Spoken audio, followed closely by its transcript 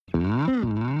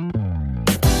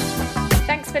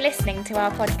Thanks for listening to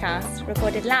our podcast,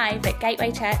 recorded live at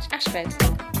Gateway Church Ashford.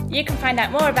 You can find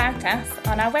out more about us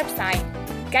on our website,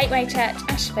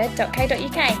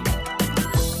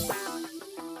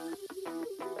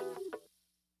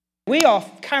 gatewaychurchashford.co.uk. We are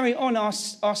carrying on our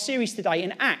series today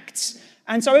in Acts.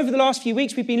 And so over the last few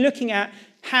weeks, we've been looking at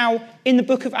how in the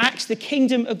book of Acts, the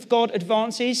kingdom of God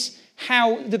advances,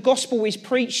 how the gospel is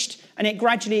preached and it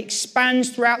gradually expands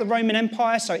throughout the Roman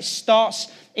Empire. So it starts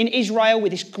in Israel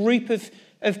with this group of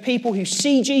people who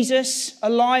see Jesus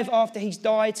alive after he's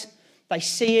died. They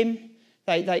see him.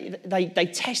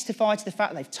 They testify to the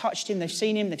fact that they've touched him, they've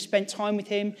seen him, they've spent time with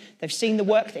him, they've seen the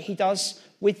work that he does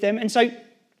with them. And so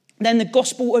then the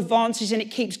gospel advances and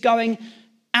it keeps going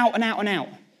out and out and out.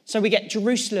 So we get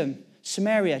Jerusalem,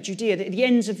 Samaria, Judea, the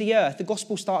ends of the earth. The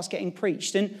gospel starts getting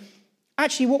preached. And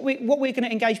actually what we're going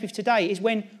to engage with today is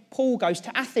when Paul goes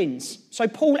to Athens. So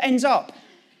Paul ends up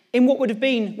in what would have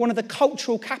been one of the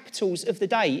cultural capitals of the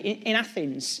day in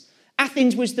Athens.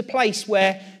 Athens was the place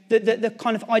where the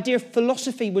kind of idea of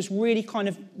philosophy was really kind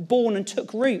of born and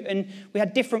took root. And we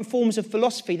had different forms of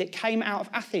philosophy that came out of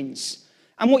Athens.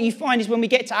 And what you find is when we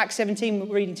get to Acts 17,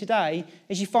 we're reading today,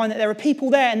 is you find that there are people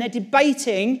there and they're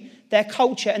debating their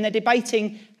culture and they're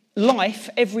debating life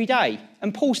every day.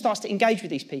 And Paul starts to engage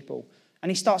with these people and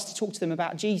he starts to talk to them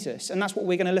about Jesus. And that's what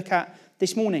we're going to look at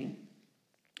this morning.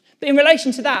 But in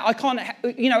relation to that,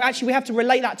 actually we have to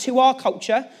relate that to our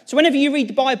culture. So whenever you read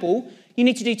the Bible, you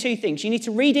need to do two things. You need to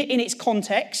read it in its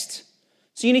context.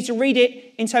 So you need to read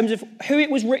it in terms of who it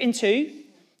was written to,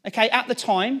 okay, at the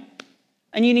time.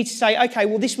 And you need to say, okay,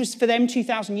 well, this was for them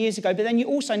 2,000 years ago, but then you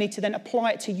also need to then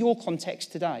apply it to your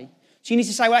context today. So you need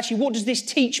to say, well, actually, what does this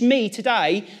teach me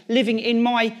today, living in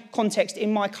my context,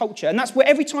 in my culture? And that's where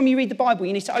every time you read the Bible,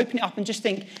 you need to open it up and just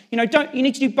think, you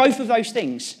need to do both of those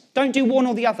things. Don't do one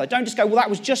or the other. Don't just go, well, that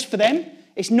was just for them.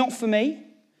 It's not for me.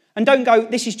 And don't go,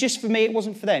 this is just for me. It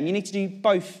wasn't for them. You need to do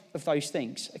both of those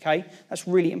things, okay? That's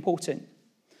really important.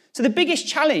 So the biggest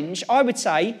challenge, I would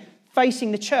say,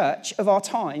 facing the church of our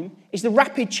time is the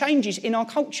rapid changes in our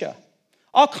culture.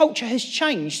 Our culture has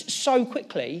changed so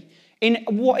quickly in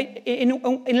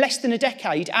less than a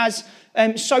decade as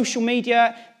social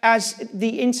media, as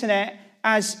the internet,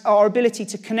 as our ability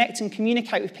to connect and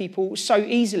communicate with people so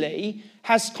easily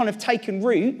has kind of taken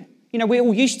root. You know, we're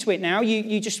all used to it now.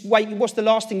 You just wait. What's the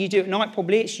last thing you do at night?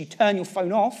 Probably it's you turn your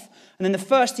phone off. And then the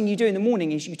first thing you do in the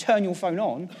morning is you turn your phone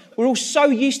on. We're all so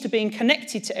used to being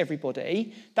connected to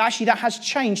everybody that actually that has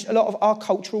changed a lot of our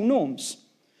cultural norms.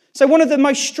 So one of the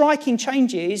most striking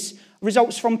changes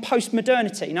results from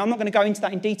postmodernity. Now, I'm not going to go into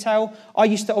that in detail. I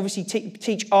used to obviously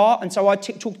teach art, and so I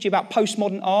talk to you about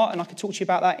postmodern art, and I could talk to you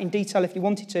about that in detail if you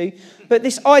wanted to. But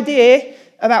this idea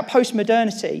about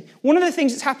postmodernity, one of the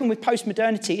things that's happened with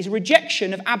postmodernity is a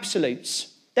rejection of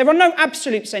absolutes. There are no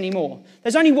absolutes anymore.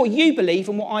 There's only what you believe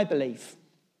and what I believe.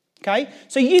 Okay?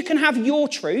 So you can have your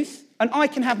truth, and I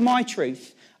can have my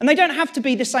truth. And they don't have to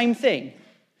be the same thing.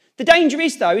 The danger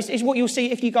is, though, is what you'll see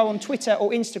if you go on Twitter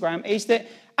or Instagram, is that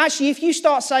actually if you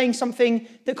start saying something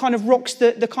that kind of rocks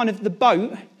the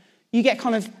boat, you get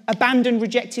kind of abandoned,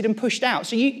 rejected, and pushed out.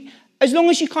 So as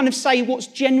long as you kind of say what's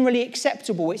generally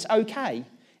acceptable, it's okay.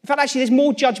 In fact, actually, there's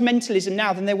more judgmentalism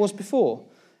now than there was before.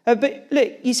 But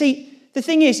look, you see, the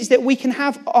thing is that we can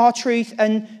have our truth,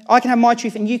 and I can have my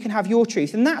truth, and you can have your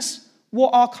truth. And that's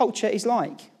what our culture is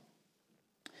like.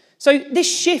 So this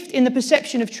shift in the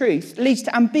perception of truth leads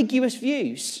to ambiguous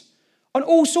views on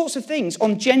all sorts of things,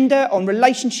 on gender, on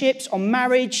relationships, on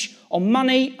marriage, on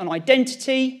money, on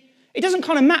identity. It doesn't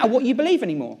kind of matter what you believe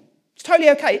anymore. It's totally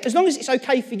okay. As long as it's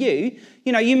okay for you,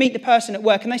 you meet the person at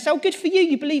work and they say, oh, good for you,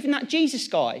 you believe in that Jesus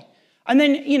guy. And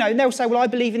then, they'll say, well, I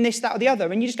believe in this, that, or the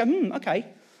other. And you just go, okay.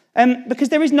 Because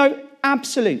there is no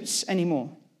absolutes anymore.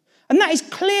 And that is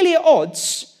clearly at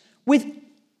odds with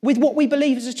what we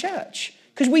believe as a church.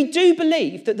 Because we do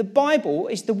believe that the Bible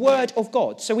is the word of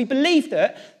God. So we believe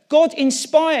that God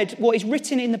inspired what is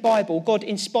written in the Bible. God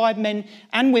inspired men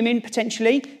and women,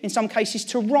 potentially, in some cases,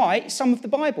 to write some of the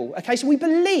Bible. Okay, so we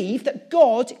believe that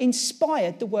God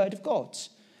inspired the word of God.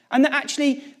 And that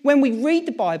actually, when we read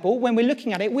the Bible, when we're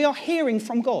looking at it, we are hearing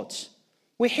from God.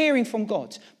 We're hearing from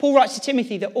God. Paul writes to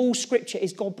Timothy that all scripture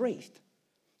is God-breathed.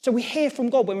 So we hear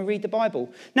from God when we read the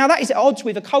Bible. Now that is at odds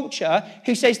with a culture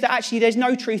who says that actually there's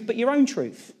no truth but your own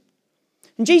truth.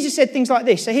 And Jesus said things like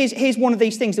this. So here's one of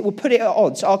these things that will put it at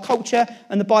odds, our culture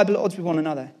and the Bible at odds with one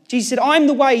another. Jesus said, I'm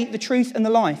the way, the truth, and the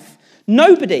life.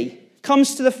 Nobody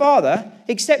comes to the Father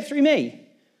except through me.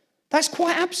 That's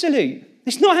quite absolute.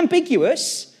 It's not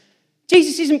ambiguous.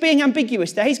 Jesus isn't being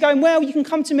ambiguous there. He's going, well, you can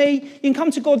come to me, you can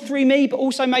come to God through me, but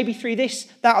also maybe through this,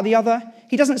 that, or the other.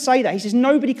 He doesn't say that. He says,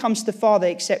 nobody comes to the Father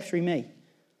except through me.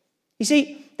 You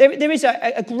see, there is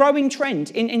a growing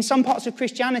trend in some parts of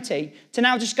Christianity to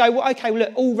now just go, well, okay, well,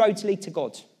 look, all roads lead to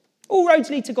God. All roads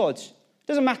lead to God.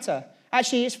 Doesn't matter.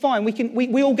 Actually, it's fine.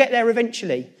 We all get there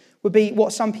eventually, would be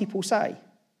what some people say.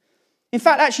 In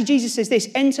fact, actually, Jesus says this,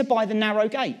 enter by the narrow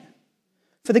gate.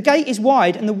 For the gate is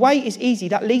wide and the way is easy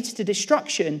that leads to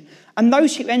destruction, and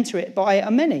those who enter it by it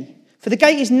are many. For the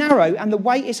gate is narrow and the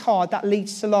way is hard that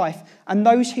leads to life, and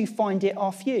those who find it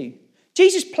are few.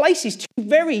 Jesus places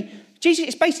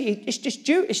it's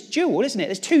dual, isn't it?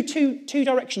 There's two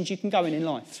directions you can go in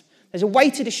life. There's a way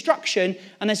to destruction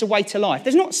and there's a way to life.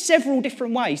 There's not several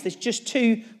different ways. There's just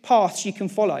two paths you can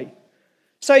follow.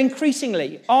 So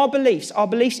increasingly, our beliefs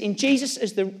in Jesus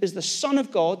as the Son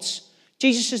of God,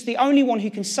 Jesus as the only one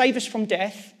who can save us from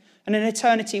death and an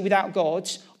eternity without God,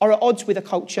 are at odds with a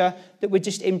culture that would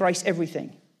just embrace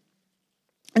everything.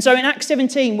 And so in Acts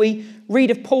 17, we read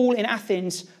of Paul in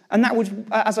Athens, and that was,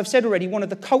 as I've said already, one of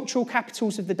the cultural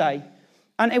capitals of the day.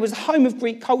 And it was the home of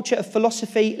Greek culture, of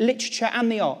philosophy, literature, and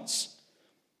the arts.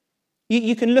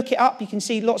 You can look it up. You can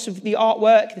see lots of the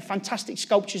artwork, the fantastic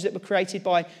sculptures that were created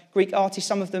by Greek artists.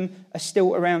 Some of them are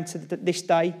still around to this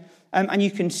day. And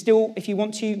you can still, if you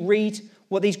want to, read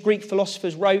what these Greek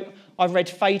philosophers wrote. I've read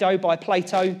Phaedo by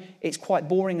Plato. It's quite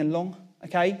boring and long,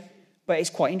 okay? But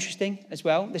it's quite interesting as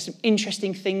well. There's some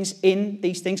interesting things in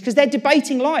these things because they're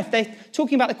debating life. They're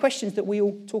talking about the questions that we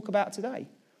all talk about today.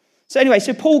 So anyway,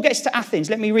 so Paul gets to Athens.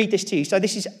 Let me read this to you. So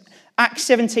this is Acts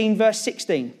 17, verse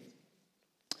 16.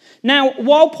 Now,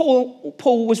 while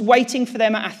Paul was waiting for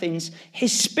them at Athens,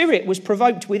 his spirit was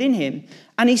provoked within him,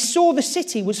 and he saw the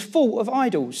city was full of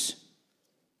idols.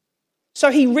 So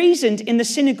he reasoned in the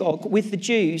synagogue with the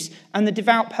Jews and the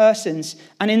devout persons,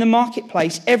 and in the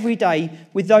marketplace every day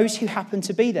with those who happened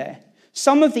to be there.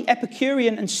 Some of the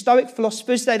Epicurean and Stoic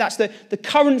philosophers, that's the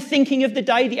current thinking of the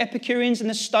day. The Epicureans and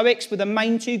the Stoics were the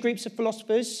main two groups of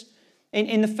philosophers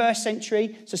in the first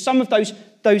century. So some of those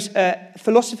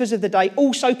philosophers of the day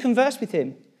also conversed with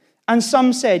him. And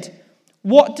some said,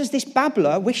 "What does this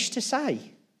babbler wish to say?"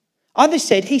 Others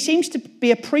said, "He seems to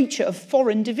be a preacher of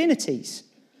foreign divinities,"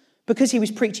 because he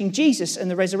was preaching Jesus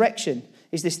and the resurrection.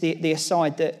 Is this the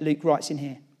aside that Luke writes in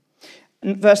here?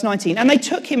 And verse 19, and they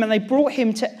took him and they brought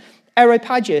him to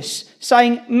Areopagus,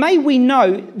 saying, "May we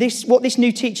know what this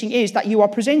new teaching is that you are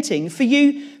presenting? For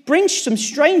you bring some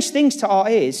strange things to our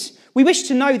ears. We wish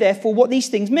to know, therefore, what these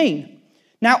things mean."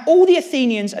 Now, all the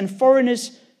Athenians and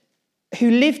foreigners who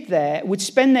lived there would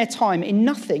spend their time in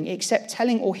nothing except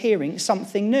telling or hearing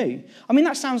something new. I mean,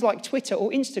 that sounds like Twitter or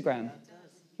Instagram.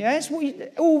 Yeah, it's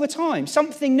all the time.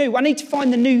 Something new. I need to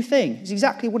find the new thing. It's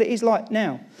exactly what it is like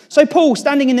now. So Paul,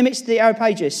 standing in the midst of the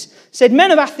Areopagus, said,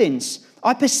 "Men of Athens,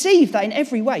 I perceive that in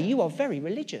every way you are very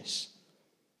religious.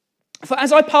 For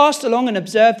as I passed along and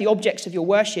observed the objects of your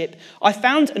worship, I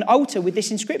found an altar with this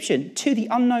inscription, 'To the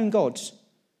unknown gods.'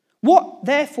 What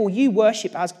therefore you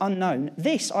worship as unknown,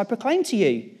 this I proclaim to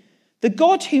you. The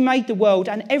God who made the world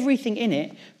and everything in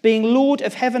it, being Lord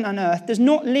of heaven and earth, does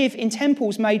not live in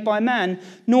temples made by man,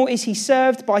 nor is he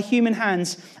served by human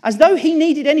hands, as though he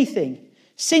needed anything,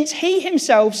 since he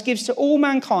himself gives to all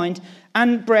mankind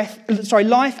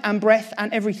life and breath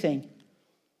and everything.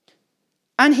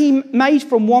 And he made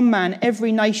from one man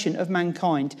every nation of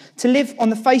mankind to live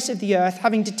on the face of the earth,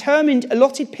 having determined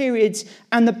allotted periods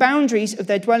and the boundaries of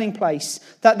their dwelling place,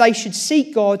 that they should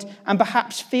seek God and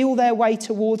perhaps feel their way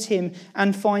towards him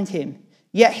and find him.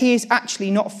 Yet he is actually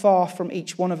not far from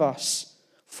each one of us.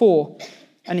 For,"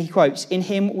 and he quotes, "in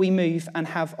him we move and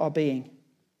have our being."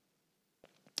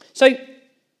 So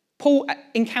Paul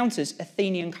encounters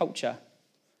Athenian culture.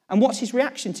 And what's his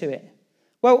reaction to it?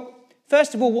 Well,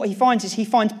 first of all, what he finds is he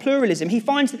finds pluralism. He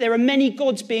finds that there are many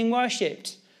gods being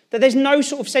worshipped, that there's no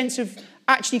sort of sense of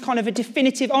actually kind of a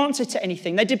definitive answer to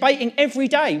anything. They're debating every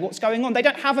day what's going on. They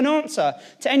don't have an answer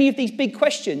to any of these big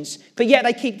questions, but yet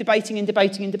they keep debating and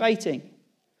debating and debating.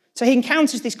 So he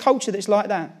encounters this culture that's like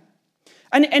that.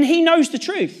 And he knows the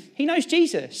truth. He knows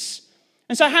Jesus.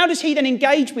 And so how does he then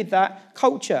engage with that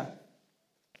culture?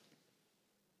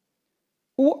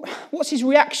 What's his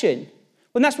reaction?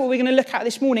 Well, that's what we're going to look at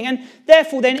this morning. And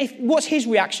therefore then, what's his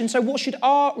reaction? So what should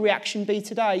our reaction be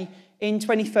today in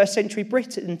 21st century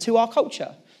Britain to our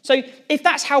culture? So if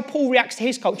that's how Paul reacts to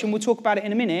his culture, and we'll talk about it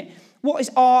in a minute, what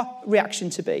is our reaction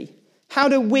to be? How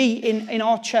do we in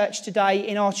our church today,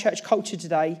 in our church culture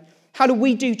today, how do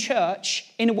we do church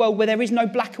in a world where there is no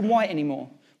black and white anymore,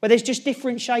 where there's just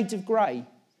different shades of grey?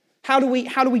 How do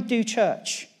we do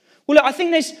church? Well, look, I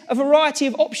think there's a variety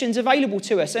of options available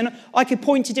to us, and I could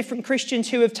point to different Christians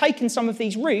who have taken some of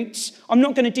these routes. I'm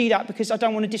not going to do that because I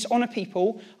don't want to dishonour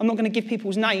people. I'm not going to give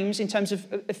people's names in terms of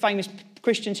famous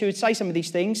Christians who would say some of these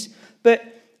things. But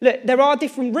look, there are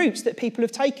different routes that people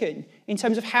have taken in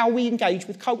terms of how we engage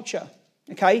with culture.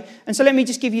 Okay? And so let me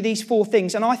just give you these 4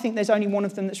 things, and I think there's only one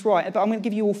of them that's right, but I'm going to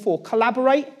give you all 4.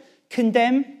 Collaborate,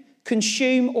 condemn,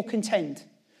 consume, or contend.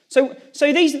 So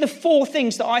these are the 4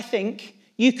 things that I think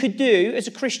you could do as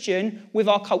a Christian with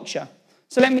our culture.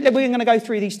 So we're going to go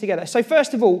through these together. So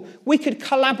first of all, we could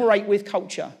collaborate with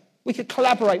culture. We could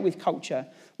collaborate with culture.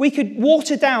 We could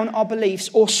water down our beliefs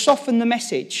or soften the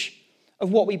message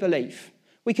of what we believe.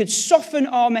 We could soften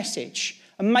our message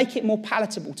and make it more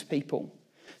palatable to people.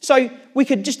 So we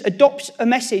could just adopt a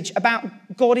message about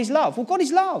God is love. Well, God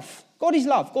is love. God is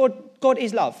love. God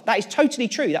is love. That is totally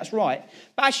true. That's right.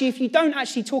 But actually, if you don't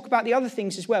actually talk about the other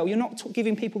things as well, you're not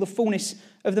giving people the fullness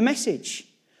of the message.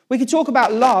 We could talk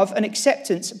about love and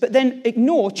acceptance, but then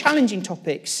ignore challenging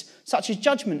topics such as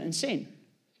judgment and sin.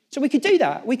 So we could do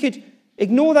that. We could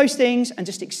ignore those things and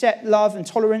just accept love and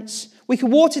tolerance. We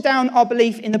could water down our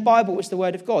belief in the Bible as the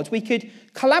word of God. We could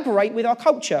collaborate with our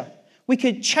culture. We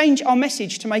could change our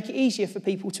message to make it easier for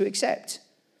people to accept.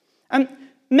 And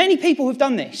many people have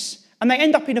done this. And they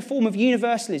end up in a form of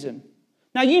universalism.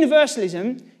 Now,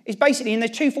 universalism is basically, and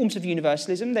there's 2 forms of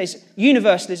universalism. There's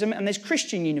universalism and there's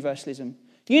Christian universalism.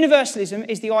 Universalism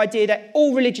is the idea that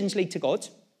all religions lead to God.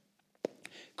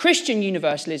 Christian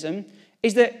universalism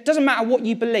is that it doesn't matter what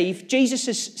you believe, Jesus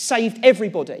has saved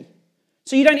everybody.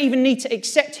 So you don't even need to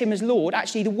accept him as Lord.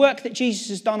 Actually, the work that Jesus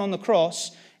has done on the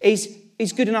cross is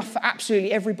good enough for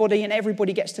absolutely everybody, and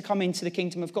everybody gets to come into the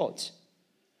kingdom of God.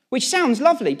 Which sounds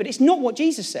lovely, but it's not what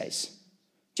Jesus says.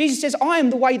 Jesus says, I am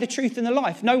the way, the truth, and the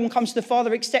life. No one comes to the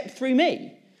Father except through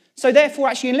me. So therefore,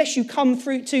 actually, unless you come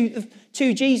through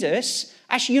to Jesus,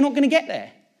 actually, you're not going to get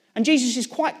there. And Jesus is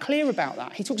quite clear about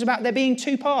that. He talks about there being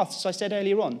 2 paths, as I said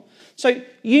earlier on. So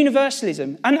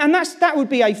universalism, and that would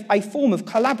be a form of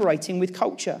collaborating with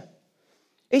culture.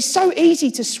 It's so easy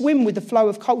to swim with the flow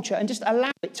of culture and just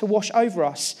allow it to wash over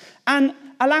us and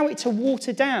allow it to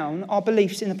water down our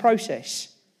beliefs in the process.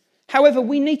 However,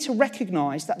 we need to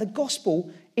recognise that the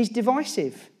gospel is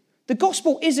divisive. The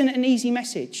gospel isn't an easy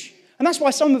message. And that's why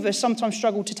some of us sometimes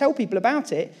struggle to tell people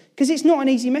about it, because it's not an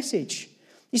easy message.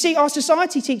 You see, our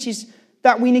society teaches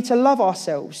that we need to love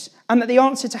ourselves and that the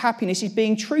answer to happiness is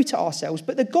being true to ourselves.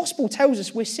 But the gospel tells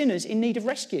us we're sinners in need of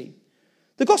rescue.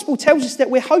 The gospel tells us that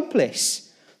we're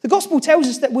hopeless. The gospel tells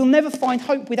us that we'll never find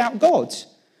hope without God.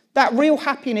 That real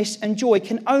happiness and joy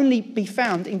can only be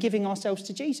found in giving ourselves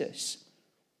to Jesus.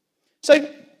 So,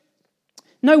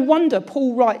 no wonder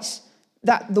Paul writes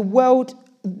that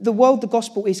the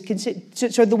gospel is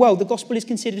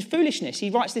considered foolishness.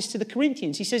 He writes this to the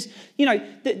Corinthians. He says,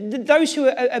 those who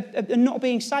are not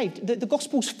being saved, the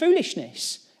gospel's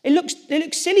foolishness. It looks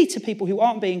silly to people who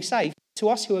aren't being saved. To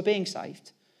us who are being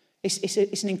saved,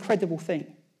 it's an incredible thing.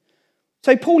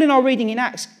 So Paul, in our reading in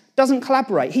Acts, doesn't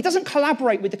collaborate. He doesn't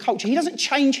collaborate with the culture. He doesn't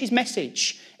change his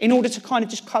message in order to kind of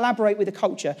just collaborate with the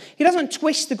culture. He doesn't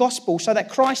twist the gospel so that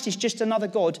Christ is just another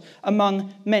God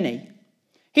among many.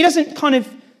 He doesn't kind of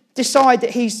decide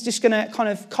that he's just going to kind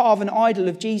of carve an idol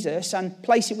of Jesus and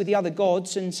place it with the other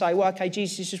gods and say, well, okay,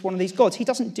 Jesus is just one of these gods. He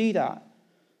doesn't do that.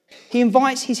 He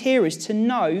invites his hearers to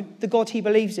know the God he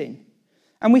believes in.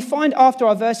 And we find after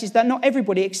our verses that not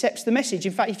everybody accepts the message.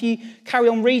 In fact, if you carry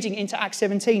on reading into Acts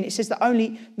 17, it says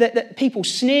that people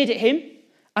sneered at him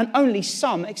and only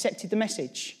some accepted the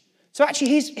message. So actually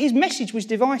his message was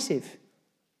divisive.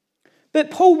 But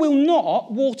Paul will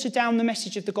not water down the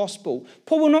message of the gospel.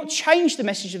 Paul will not change the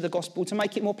message of the gospel to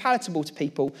make it more palatable to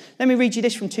people. Let me read you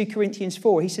this from 2 Corinthians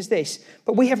 4. He says this,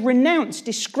 but we have renounced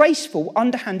disgraceful,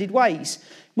 underhanded ways.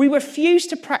 We refuse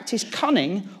to practice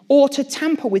cunning or to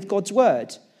tamper with God's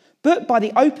word. But by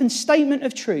the open statement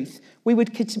of truth, we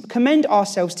would commend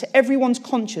ourselves to everyone's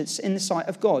conscience in the sight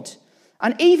of God.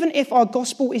 And even if our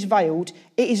gospel is veiled,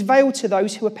 it is veiled to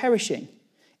those who are perishing.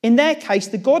 In their case,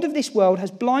 the God of this world has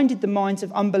blinded the minds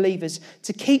of unbelievers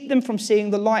to keep them from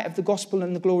seeing the light of the gospel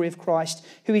and the glory of Christ,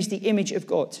 who is the image of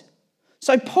God.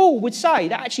 So Paul would say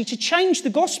that actually to change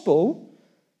the gospel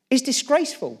is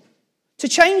disgraceful. To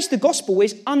change the gospel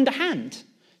is underhand.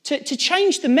 To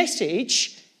change the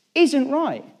message isn't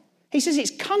right. He says it's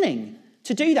cunning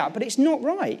to do that, but it's not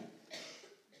right.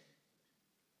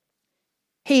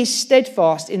 He is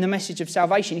steadfast in the message of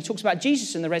salvation. He talks about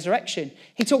Jesus and the resurrection.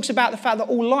 He talks about the fact that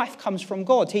all life comes from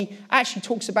God. He actually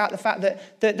talks about the fact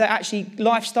that actually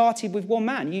life started with one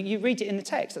man. You read it in the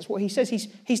text. That's what he says.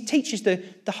 He teaches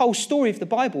the whole story of the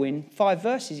Bible in 5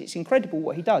 verses. It's incredible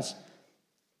what he does.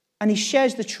 and he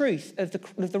shares the truth of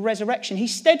the resurrection.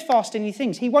 He's steadfast in these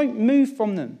things. He won't move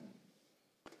from them.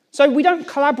 So we don't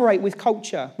collaborate with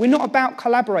culture. We're not about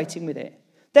collaborating with it.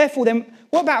 Therefore, then,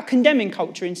 what about condemning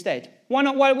culture instead? Why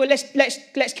not? Well,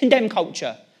 let's condemn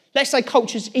culture. Let's say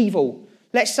culture's evil.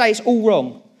 Let's say it's all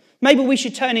wrong. Maybe we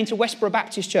should turn into Westboro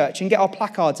Baptist Church and get our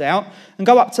placards out and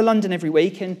go up to London every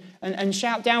week and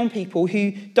shout down people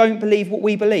who don't believe what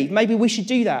we believe. Maybe we should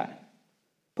do that.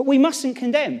 But we mustn't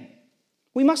condemn.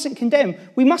 We mustn't condemn.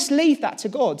 We must leave that to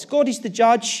God. God is the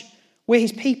judge. We're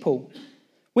his people.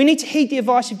 We need to heed the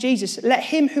advice of Jesus. Let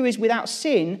him who is without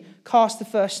sin cast the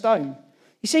first stone.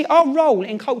 You see, our role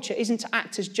in culture isn't to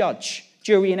act as judge,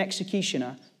 jury, and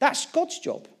executioner. That's God's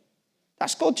job.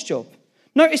 That's God's job.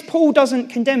 Notice Paul doesn't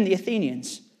condemn the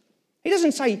Athenians. He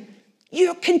doesn't say,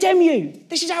 condemn you.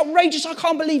 This is outrageous. I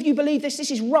can't believe you believe this.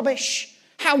 This is rubbish.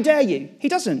 How dare you? He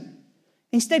doesn't.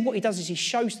 Instead, what he does is he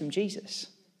shows them Jesus.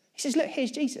 He says, look,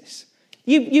 here's Jesus.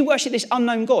 You worship this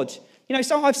unknown God.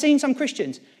 So I've seen some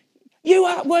Christians.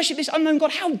 You worship this unknown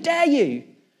God. How dare you?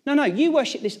 No, you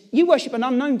worship an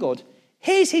unknown God.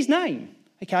 Here's his name.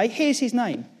 Okay, here's his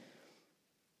name.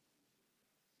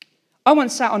 I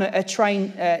once sat on a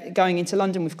train going into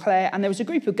London with Claire, and there was a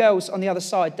group of girls on the other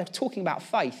side. They're talking about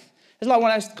faith. It's like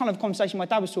one of those kind of conversation my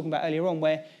dad was talking about earlier on,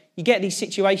 where you get these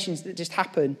situations that just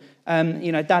happen.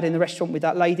 Dad in the restaurant with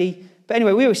that lady. But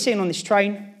anyway, we were sitting on this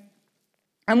train,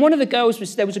 and one of the girls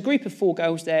there was a group of 4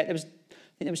 girls there.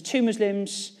 There was 2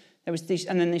 Muslims,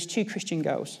 and then there's 2 Christian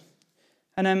girls.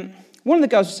 And one of the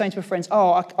girls was saying to her friends,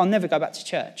 I'll never go back to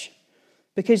church,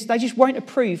 because they just won't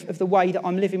approve of the way that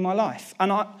I'm living my life.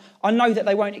 And I know that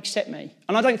they won't accept me.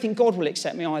 And I don't think God will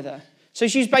accept me either. So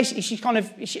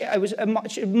it was a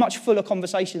much fuller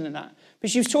conversation than that. But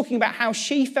she was talking about how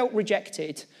she felt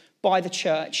rejected by the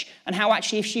church, and how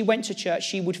actually if she went to church,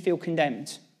 she would feel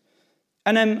condemned.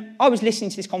 And I was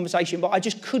listening to this conversation, but I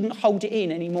just couldn't hold it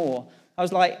in anymore. I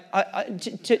was like, I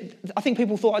think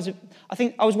people thought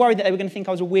I was worried that they were going to think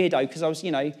I was a weirdo, because I was,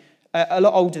 a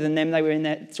lot older than them. They were in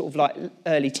their sort of like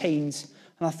early teens,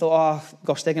 and I thought, oh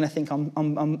gosh, they're going to think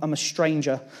I'm a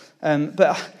stranger,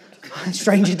 but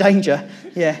stranger danger,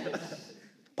 yeah.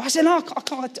 But I said, no, I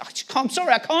can't. I'm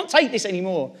sorry, I can't take this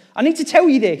anymore. I need to tell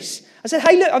you this. I said,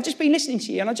 hey, look, I've just been listening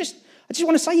to you, and I just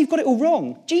want to say you've got it all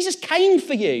wrong. Jesus came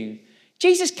for you.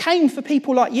 Jesus came for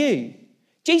people like you.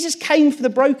 Jesus came for the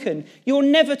broken. You're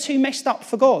never too messed up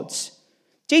for God.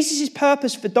 Jesus'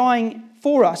 purpose for dying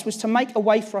for us was to make a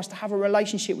way for us to have a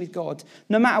relationship with God,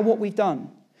 no matter what we've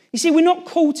done. You see, we're not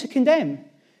called to condemn.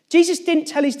 Jesus didn't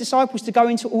tell his disciples to go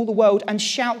into all the world and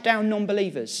shout down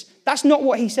non-believers. That's not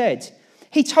what he said.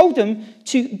 He told them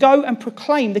to go and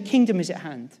proclaim the kingdom is at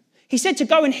hand. He said to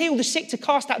go and heal the sick, to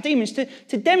cast out demons,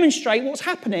 to demonstrate what's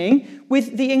happening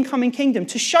with the incoming kingdom,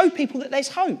 to show people that there's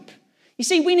hope. You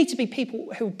see, we need to be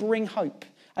people who bring hope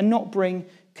and not bring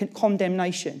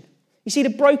condemnation. You see, the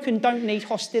broken don't need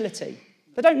hostility.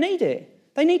 They don't need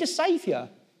it. They need a saviour.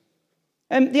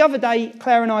 The other day,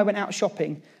 Claire and I went out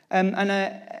shopping, and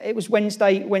it was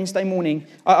Wednesday morning.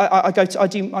 I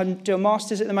do a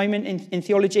master's at the moment in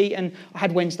theology, and I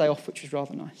had Wednesday off, which was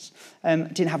rather nice.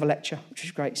 Didn't have a lecture, which was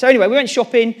great. So anyway, we went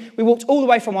shopping. We walked all the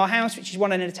way from our house, which is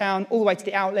one end of the town, all the way to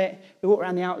the outlet. We walked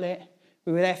around the outlet.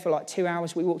 We were there for like 2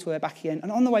 hours. We walked all the way back again.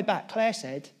 And on the way back, Claire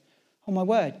said, oh my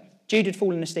word, Jude had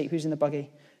fallen asleep. Who's in the buggy?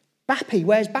 Bappy,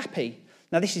 where's Bappy?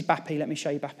 Now this is Bappy. Let me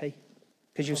show you Bappy,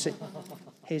 because you'll see.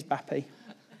 Here's Bappy.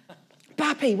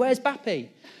 Bappy, where's Bappy?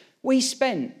 We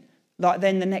spent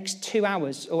the next 2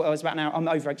 hours, or it was about an hour, I'm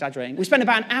over-exaggerating. We spent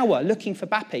about an hour looking for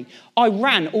Bappy. I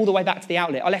ran all the way back to the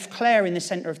outlet. I left Claire in the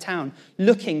centre of town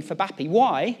looking for Bappy.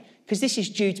 Why? Because this is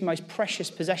Jude's most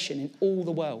precious possession in all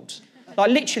the world.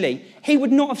 Like literally, he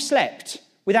would not have slept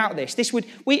without this.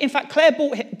 In fact, Claire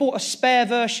bought a spare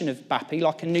version of Bappy,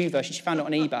 like a new version. She found it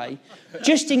on eBay,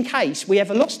 just in case we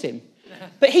ever lost him.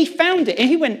 But he found it,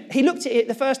 and he looked at it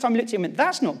the first time he looked at it and went,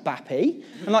 that's not Bappy,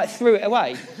 and threw it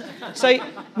away. So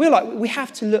we're like, we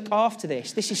have to look after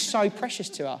this. This is so precious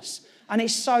to us, and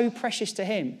it's so precious to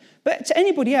him. But to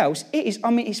anybody else, it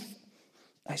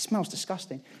smells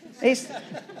disgusting.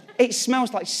 It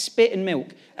smells like spit and milk.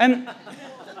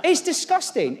 It's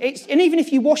disgusting. And even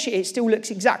if you wash it, it still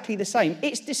looks exactly the same.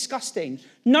 It's disgusting.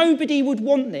 Nobody would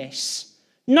want this.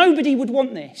 Nobody would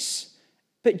want this.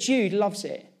 But Jude loves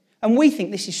it. And we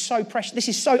think this is so precious. This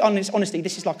is so, honestly,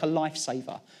 this is like a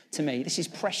lifesaver to me. This is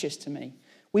precious to me.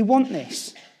 We want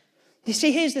this. You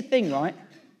see, here's the thing, right?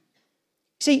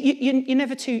 See, you're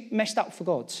never too messed up for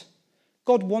God.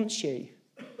 God wants you.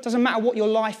 It doesn't matter what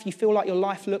you feel like your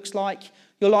life looks like.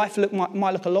 Your life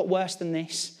might look a lot worse than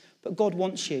this. but God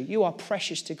wants you. You are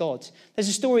precious to God. There's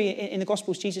a story in the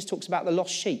Gospels, Jesus talks about the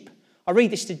lost sheep. I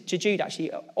read this to Jude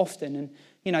actually often, and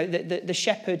the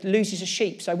shepherd loses a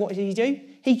sheep. So what does he do?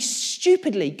 He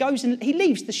stupidly goes and he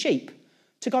leaves the sheep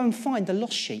to go and find the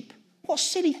lost sheep. What a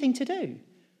silly thing to do.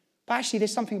 But actually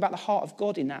there's something about the heart of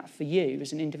God in that for you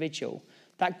as an individual,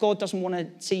 that God doesn't want to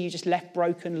see you just left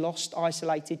broken, lost,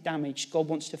 isolated, damaged. God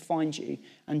wants to find you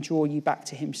and draw you back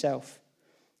to himself.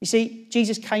 You see,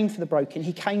 Jesus came for the broken.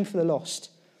 He came for the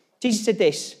lost. Jesus said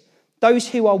this, those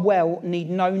who are well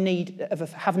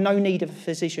have no need of a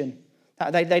physician.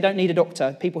 They don't need a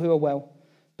doctor, people who are well,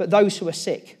 but those who are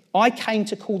sick. I came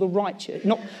to call the righteous.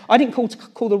 I didn't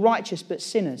call the righteous, but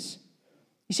sinners.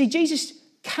 You see, Jesus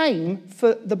came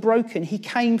for the broken. He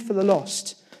came for the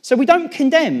lost. So we don't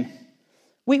condemn.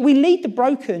 We lead the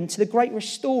broken to the great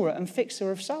restorer and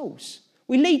fixer of souls.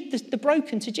 We lead the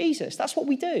broken to Jesus. That's what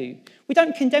we do. We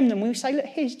don't condemn them. We say, look,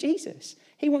 here's Jesus.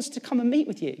 He wants to come and meet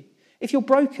with you. If you're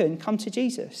broken, come to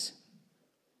Jesus.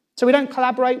 So we don't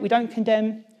collaborate. We don't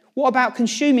condemn. What about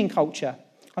consuming culture?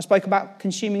 I spoke about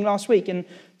consuming last week, and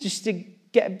just to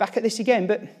get back at this again,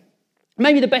 but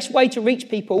maybe the best way to reach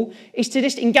people is to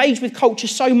just engage with culture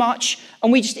so much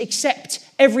and we just accept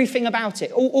everything about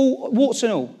it, all warts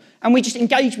and all, and we just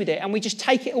engage with it and we just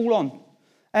take it all on.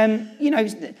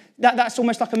 That's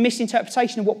almost like a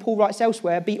misinterpretation of what Paul writes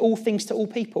elsewhere, be all things to all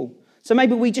people. So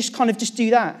maybe we just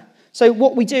do that. So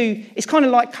what we do is kind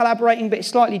of like collaborating, but it's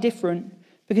slightly different.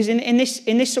 Because in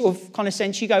this sort of kind of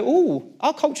sense, you go, oh,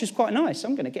 our culture is quite nice.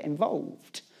 I'm going to get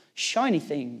involved. Shiny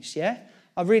things, yeah?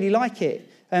 I really like it.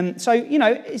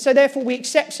 So therefore we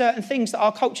accept certain things that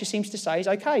our culture seems to say is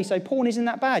okay. So porn isn't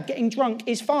that bad. Getting drunk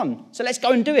is fun. So let's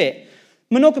go and do it.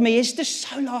 Monogamy is just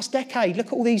so last decade. Look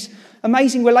at all these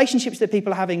amazing relationships that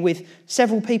people are having with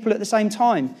several people at the same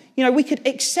time. We could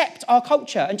accept our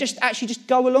culture and just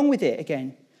go along with it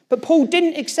again. But Paul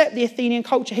didn't accept the Athenian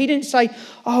culture. He didn't say,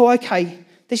 oh, okay,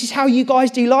 this is how you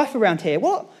guys do life around here.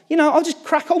 What? I'll just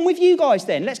crack on with you guys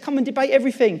then. Let's come and debate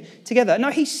everything together. No,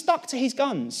 he stuck to his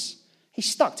guns. He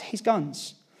stuck to his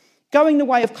guns. Going the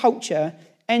way of culture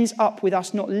ends up with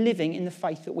us not living in the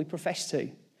faith that we profess to.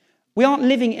 We aren't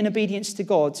living in obedience to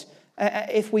God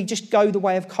if we just go the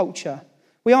way of culture.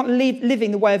 We aren't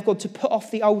living the way of God to put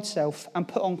off the old self and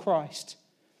put on Christ.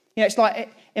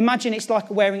 Imagine it's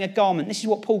like wearing a garment. This is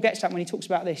what Paul gets at when he talks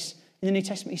about this in the New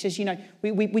Testament. He says,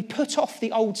 we put off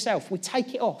the old self, we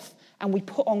take it off and we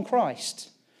put on Christ.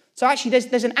 So actually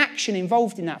there's an action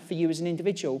involved in that for you as an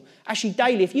individual. Actually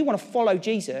daily, if you want to follow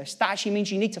Jesus, that actually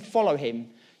means you need to follow him.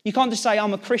 You can't just say,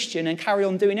 I'm a Christian and carry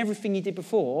on doing everything you did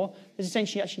before. There's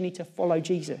essentially you actually need to follow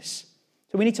Jesus.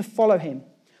 So we need to follow him.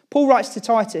 Paul writes to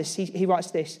Titus, he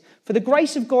writes this, for the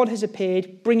grace of God has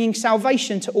appeared, bringing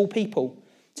salvation to all people.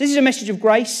 So this is a message of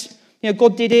grace.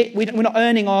 God did it. We're not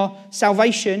earning our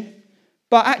salvation.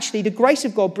 But actually, the grace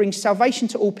of God brings salvation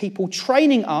to all people,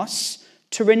 training us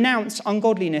to renounce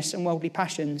ungodliness and worldly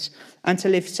passions and to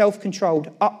live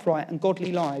self-controlled, upright and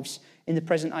godly lives in the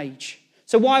present age.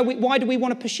 So why do we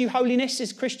want to pursue holiness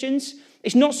as Christians?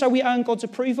 It's not so we earn God's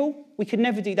approval. We could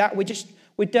never do that.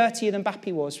 We're dirtier than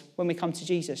Bappy was when we come to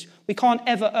Jesus. We can't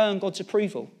ever earn God's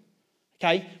approval.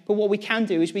 Okay? But what we can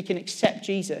do is we can accept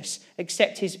Jesus,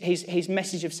 accept his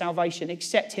message of salvation,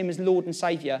 accept him as Lord and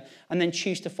Saviour, and then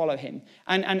choose to follow him.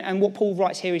 And what Paul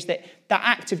writes here is that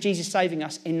act of Jesus saving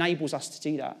us enables us to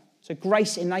do that. So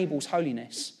grace enables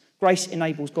holiness. Grace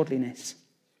enables godliness.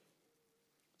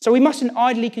 So we mustn't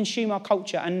idly consume our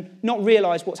culture and not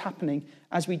realise what's happening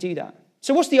as we do that.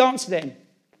 So what's the answer then?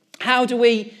 How do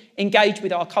we engage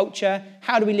with our culture?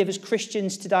 How do we live as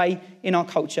Christians today in our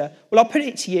culture? Well, I'll put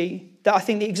it to you that I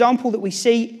think the example that we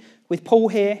see with Paul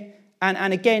here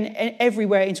and again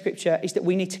everywhere in Scripture is that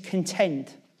we need to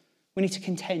contend. We need to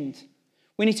contend.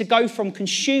 We need to go from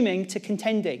consuming to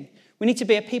contending. We need to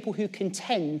be a people who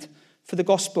contend for the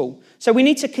gospel. So we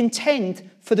need to contend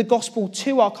for the gospel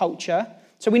to our culture.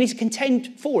 So we need to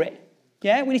contend for it.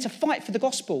 Yeah, we need to fight for the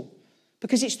gospel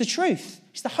because it's the truth.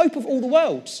 It's the hope of all the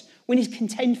worlds. We need to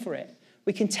contend for it.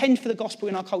 We contend for the gospel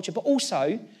in our culture, but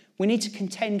also we need to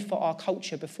contend for our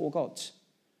culture before God.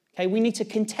 Okay, we need to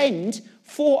contend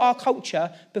for our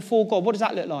culture before God. What does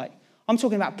that look like? I'm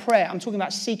talking about prayer. I'm talking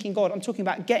about seeking God. I'm talking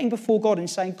about getting before God and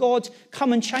saying, God,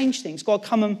 come and change things. God,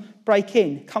 come and break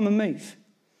in. Come and move.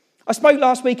 I spoke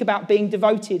last week about being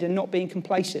devoted and not being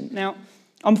complacent. Now,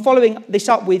 I'm following this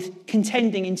up with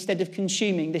contending instead of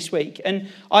consuming this week. And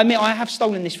I admit I have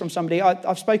stolen this from somebody.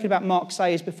 I've spoken about Mark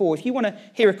Sayers before. If you want to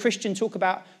hear a Christian talk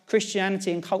about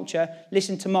Christianity and culture,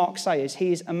 listen to Mark Sayers.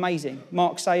 He is amazing.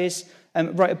 Mark Sayers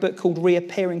wrote a book called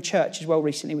Reappearing Church as well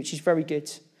recently, which is very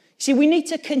good. See, we need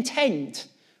to contend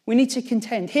We need to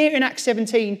contend. Here in Acts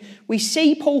 17, we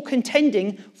see Paul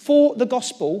contending for the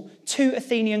gospel to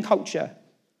Athenian culture.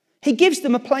 He gives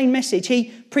them a plain message.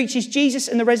 He preaches Jesus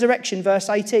and the resurrection, verse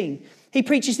 18. He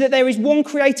preaches that there is one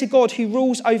creator God who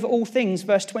rules over all things,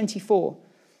 verse 24.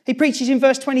 He preaches in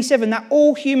verse 27 that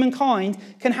all humankind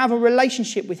can have a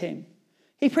relationship with him.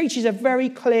 He preaches a very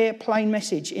clear, plain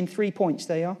message in 3 points.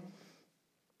 There you are.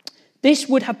 This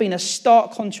would have been a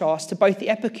stark contrast to both the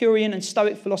Epicurean and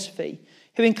Stoic philosophy,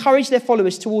 who encouraged their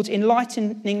followers towards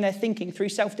enlightening their thinking through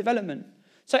self-development.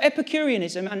 So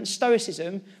Epicureanism and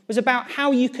Stoicism was about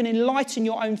how you can enlighten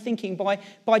your own thinking by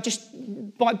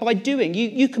doing.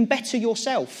 You can better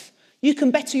yourself. You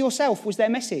can better yourself was their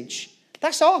message.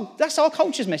 That's our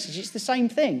culture's message. It's the same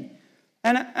thing.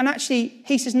 And actually,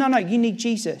 he says, no, you need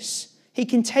Jesus. He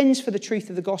contends for the truth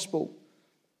of the gospel.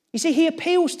 You see, he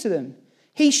appeals to them.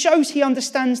 He shows he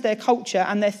understands their culture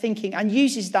and their thinking and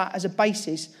uses that as a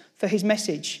basis for his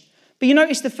message. But you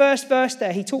notice the first verse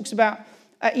there, he talks about,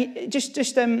 I'm going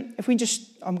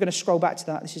to scroll back to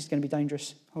that. This is going to be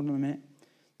dangerous. Hold on a minute.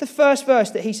 The first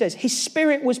verse that he says, his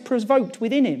spirit was provoked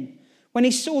within him when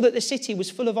he saw that the city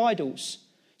was full of idols.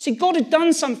 See, God had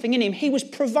done something in him. He was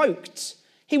provoked.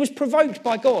 He was provoked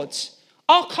by God.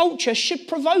 Our culture should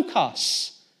provoke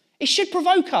us. It should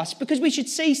provoke us because we should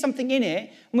see something in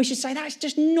it and we should say, that's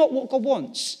just not what God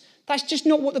wants. That's just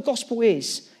not what the gospel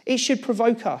is. It should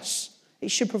provoke us. It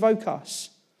should provoke us.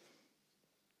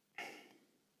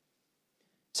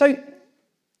 So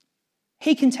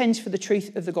he contends for the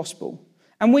truth of the gospel.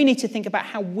 And we need to think about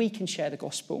how we can share the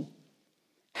gospel.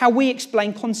 How we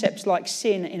explain concepts like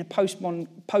sin in a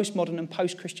postmodern and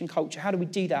post-Christian culture. How do we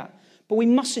do that? But we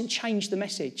mustn't change the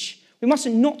message. We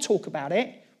mustn't not talk about it.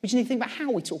 We just need to think about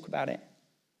how we talk about it.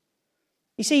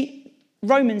 You see,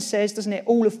 Romans says, doesn't it,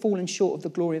 all have fallen short of the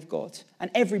glory of God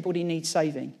and everybody needs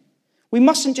saving. We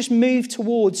mustn't just move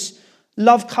towards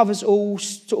love covers all,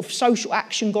 sort of social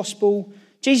action gospel.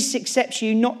 Jesus accepts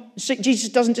you, Jesus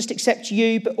doesn't just accept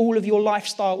you, but all of your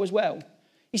lifestyle as well.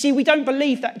 You see, we don't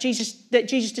believe that Jesus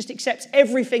just accepts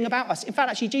everything about us. In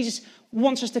fact, actually, Jesus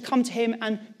wants us to come to him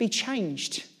and be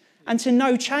changed and to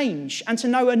know change and to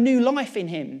know a new life in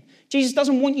him. Jesus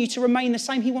doesn't want you to remain the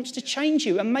same. He wants to change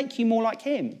you and make you more like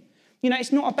him. You know,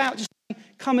 it's not about just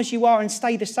come as you are and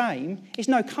stay the same. It's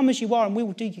no, come as you are and we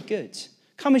will do you good.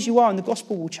 Come as you are and the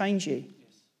gospel will change you.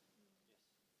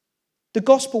 The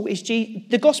gospel is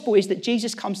that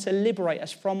Jesus comes to liberate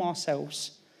us from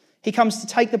ourselves. He comes to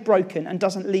take the broken and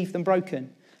doesn't leave them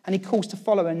broken. And he calls to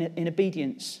follow in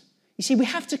obedience. You see, we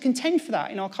have to contend for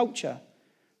that in our culture.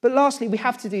 But lastly, we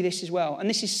have to do this as well. And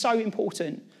this is so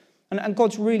important. And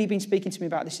God's really been speaking to me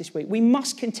about this week. We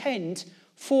must contend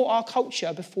for our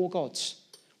culture before God's.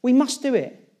 We must do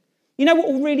it. You know what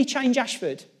will really change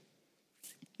Ashford?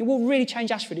 What will really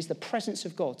change Ashford is the presence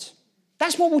of God.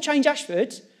 That's what will change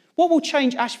Ashford. What will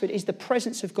change Ashford is the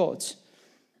presence of God.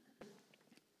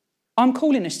 I'm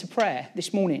calling us to prayer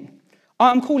this morning.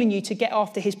 I'm calling you to get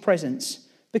after his presence.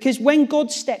 Because when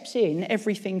God steps in,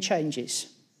 everything changes.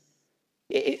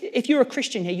 If you're a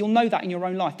Christian here, you'll know that in your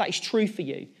own life. That is true for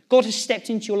you. God has stepped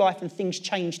into your life and things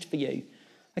changed for you.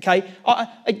 Okay?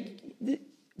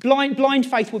 Blind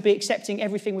faith would be accepting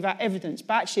everything without evidence.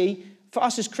 But actually, for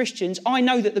us as Christians, I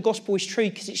know that the gospel is true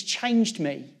because it's changed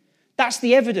me. That's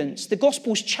the evidence. The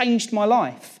gospel's changed my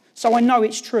life. So I know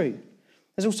it's true.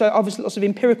 There's also obviously lots of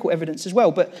empirical evidence as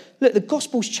well. But look, the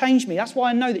gospel's changed me. That's why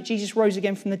I know that Jesus rose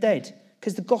again from the dead.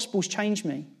 Because the gospel's changed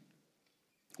me.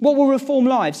 What will reform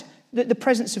lives? The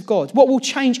presence of God. What will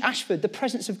change Ashford? The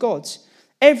presence of God.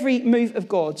 Every move of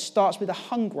God starts with a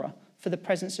hunger for the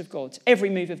presence of God. Every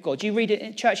move of God. You read it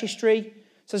in church history.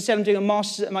 So as I said, I'm doing a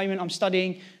master's at the moment. I'm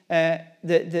studying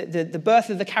the birth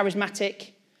of the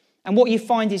charismatic. And what you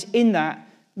find is in that,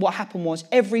 what happened was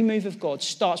every move of God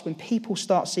starts when people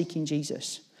start seeking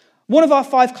Jesus. One of our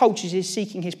 5 cultures is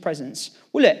seeking his presence.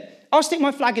 Well, look, I'll stick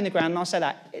my flag in the ground and I'll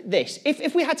say this.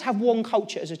 If we had to have one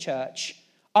culture as a church,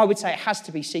 I would say it has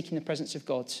to be seeking the presence of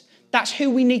God. That's who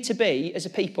we need to be as a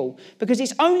people. Because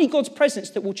it's only God's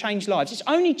presence that will change lives. It's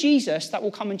only Jesus that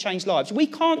will come and change lives. We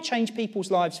can't change people's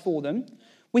lives for them.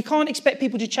 We can't expect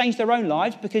people to change their own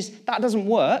lives because that doesn't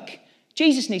work.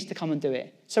 Jesus needs to come and do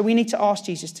it. So we need to ask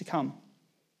Jesus to come.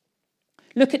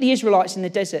 Look at the Israelites in the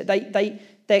desert.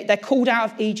 They're called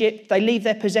out of Egypt. They leave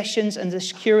their possessions and their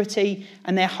security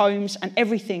and their homes and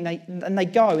everything. And they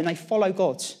go and they follow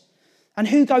God. And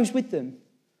who goes with them?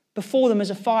 Before them as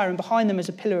a fire and behind them as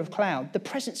a pillar of cloud. The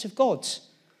presence of God.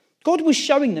 God was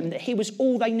showing them that he was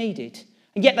all they needed.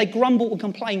 And yet they grumble and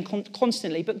complain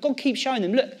constantly. But God keeps showing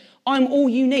them, look, I'm all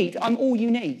you need. I'm all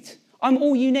you need. I'm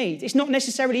all you need. It's not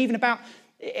necessarily even about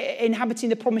inhabiting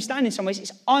the promised land in some ways.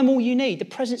 It's I'm all you need. The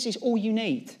presence is all you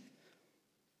need.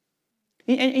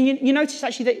 And you notice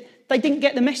actually that they didn't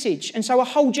get the message. And so a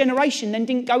whole generation then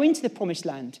didn't go into the promised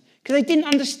land because they didn't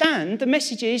understand the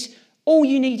message is all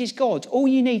you need is God. All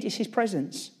you need is his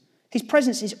presence. His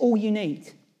presence is all you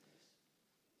need.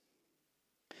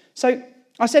 So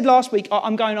I said last week,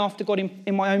 I'm going after God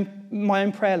in my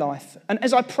own prayer life. And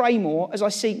as I pray more, as I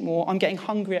seek more, I'm getting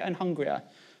hungrier and hungrier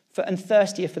and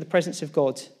thirstier for the presence of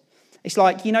God. It's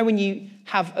like, you know, when you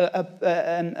have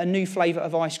a new flavour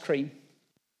of ice cream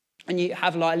and you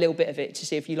have like a little bit of it to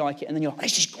see if you like it, and then you're like,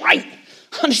 this is great.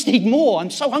 I just need more. I'm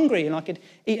so hungry, and I could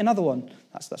eat another one.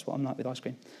 That's what I'm like with ice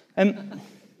cream.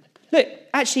 Look,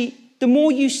 actually, the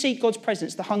more you seek God's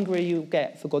presence, the hungrier you'll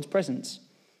get for God's presence.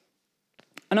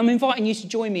 And I'm inviting you to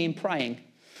join me in praying.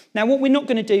 Now, what we're not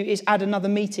going to do is add another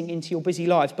meeting into your busy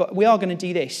lives, but we are going to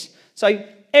do this. So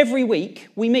every week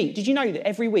we meet. Did you know that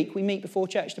every week we meet before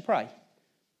church to pray?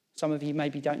 Some of you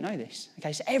maybe don't know this.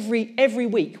 Okay, so every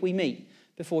week we meet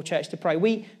before church to pray.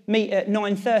 We meet at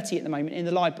 9:30 at the moment in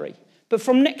the library. But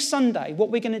from next Sunday, what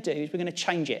we're going to do is we're going to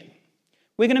change it.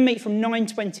 We're going to meet from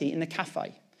 9:20 in the cafe.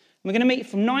 And we're going to meet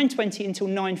from 9:20 until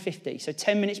 9:50, so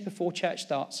 10 minutes before church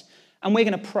starts. And we're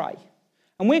going to pray.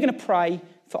 And we're going to pray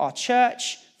for our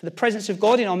church, for the presence of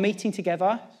God in our meeting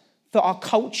together, for our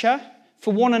culture,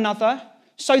 for one another,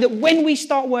 so that when we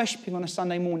start worshipping on a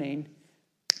Sunday morning,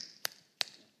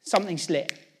 something's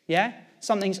lit, yeah?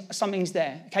 Something's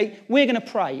there, okay? We're going to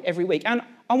pray every week. And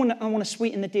I want to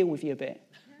sweeten the deal with you a bit,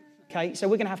 okay? So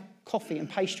we're going to have coffee and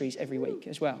pastries every week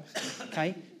as well,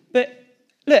 okay? But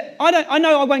look, I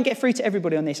know I won't get through to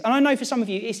everybody on this. And I know for some of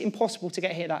you, it's impossible to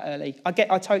get here that early. I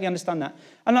totally understand that.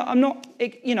 And I'm not,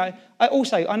 you know,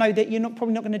 I know that you're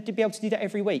probably not going to be able to do that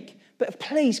every week. But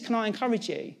please, can I encourage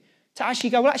you to actually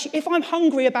go, well, actually, if I'm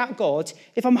hungry about God,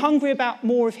 if I'm hungry about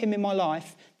more of him in my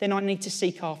life, then I need to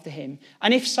seek after him.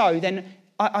 And if so, then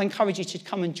I encourage you to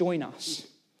come and join us.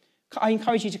 I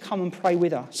encourage you to come and pray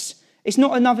with us. It's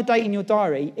not another date in your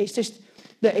diary. It's just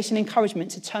that it's an encouragement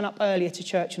to turn up earlier to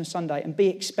church on a Sunday and be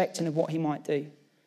expectant of what he might do.